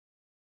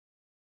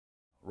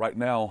Right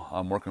now,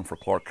 I'm working for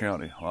Clark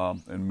County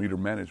in meter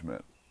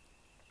management.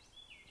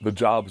 The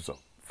job is a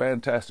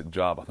fantastic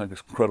job. I think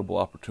it's incredible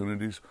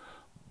opportunities,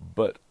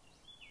 but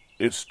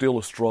it's still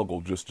a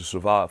struggle just to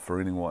survive for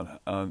anyone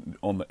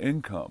on the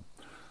income.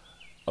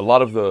 A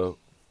lot of the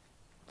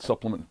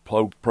supplement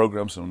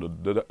programs and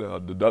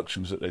the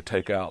deductions that they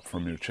take out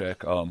from your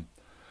check,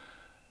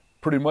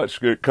 pretty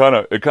much it kind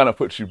of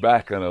puts you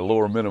back on a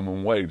lower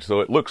minimum wage. So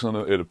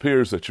it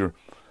appears that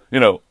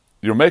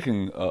you're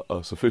making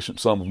a sufficient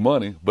sum of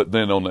money, but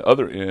then on the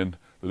other end,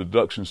 the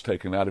deductions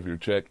taken out of your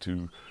check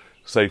to,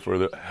 say, for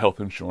the health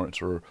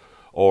insurance or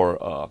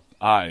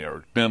eye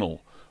or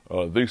dental,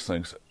 these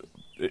things,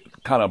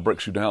 it kind of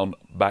breaks you down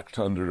back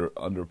to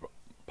under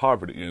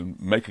poverty,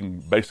 and making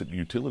basic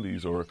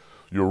utilities or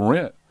your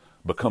rent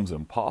becomes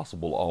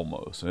impossible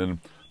almost. And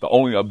the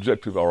only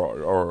objective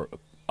or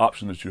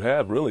option that you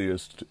have really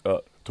is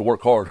to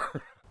work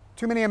harder.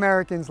 Too many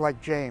Americans like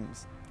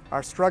James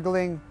are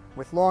struggling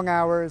with long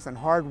hours and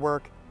hard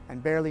work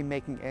and barely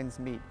making ends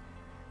meet.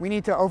 We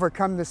need to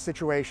overcome this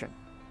situation.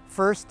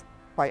 First,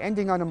 by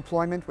ending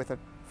unemployment with a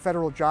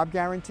federal job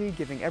guarantee,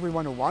 giving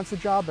everyone who wants a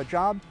job a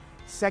job.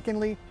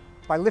 Secondly,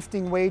 by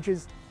lifting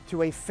wages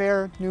to a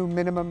fair new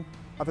minimum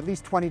of at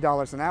least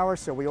 $20 an hour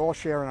so we all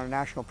share in our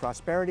national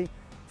prosperity.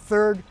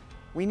 Third,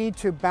 we need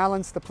to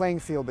balance the playing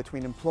field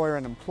between employer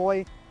and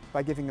employee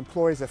by giving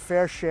employees a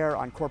fair share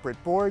on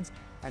corporate boards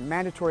and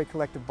mandatory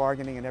collective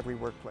bargaining in every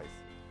workplace.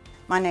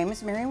 My name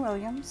is Mary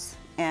Williams,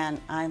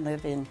 and I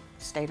live in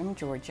Statham,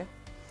 Georgia.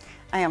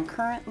 I am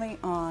currently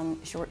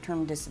on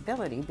short-term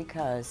disability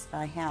because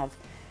I have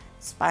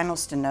spinal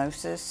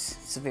stenosis,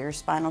 severe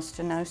spinal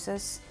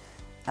stenosis,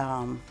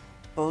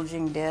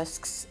 bulging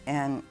discs,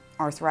 and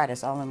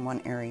arthritis all in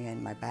one area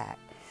in my back,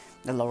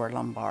 the lower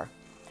lumbar.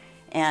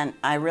 And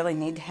I really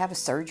need to have a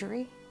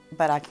surgery,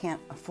 but I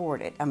can't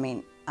afford it. I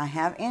mean, I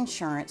have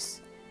insurance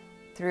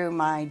through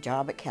my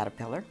job at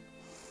Caterpillar,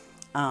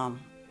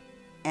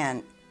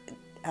 and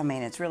I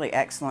mean, it's really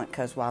excellent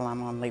because while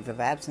I'm on leave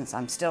of absence,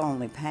 I'm still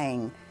only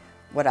paying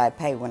what I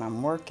pay when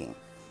I'm working.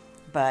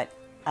 But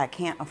I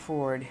can't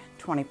afford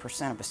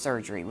 20% of a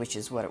surgery, which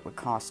is what it would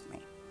cost me.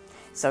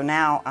 So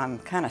now I'm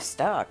kind of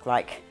stuck,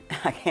 like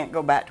I can't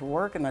go back to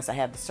work unless I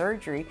have the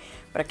surgery,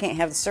 but I can't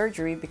have the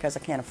surgery because I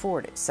can't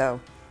afford it. So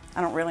I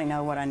don't really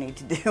know what I need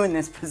to do in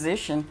this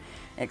position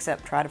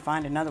except try to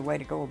find another way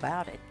to go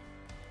about it.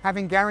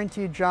 Having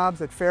guaranteed jobs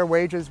at fair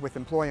wages with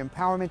employee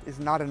empowerment is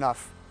not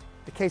enough.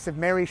 The case of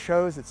Mary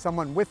shows that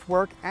someone with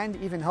work and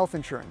even health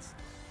insurance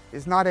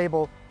is not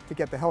able to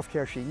get the health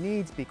care she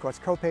needs because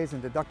copays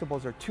and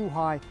deductibles are too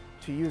high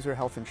to use her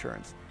health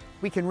insurance.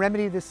 We can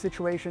remedy this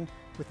situation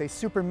with a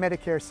super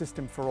Medicare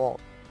system for all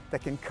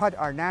that can cut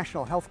our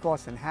national health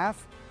costs in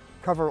half,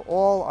 cover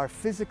all our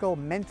physical,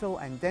 mental,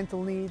 and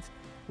dental needs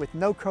with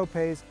no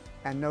copays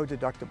and no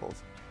deductibles.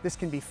 This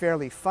can be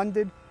fairly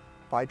funded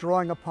by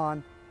drawing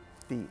upon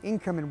the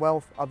income and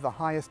wealth of the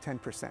highest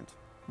 10%.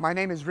 My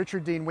name is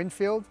Richard Dien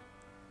Winfield,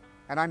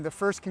 and I'm the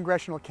first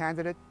congressional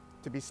candidate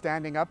to be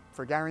standing up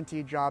for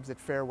guaranteed jobs at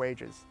fair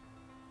wages.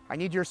 I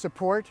need your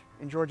support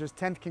in Georgia's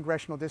 10th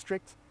congressional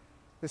district.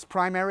 This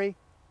primary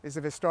is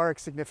of historic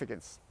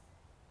significance.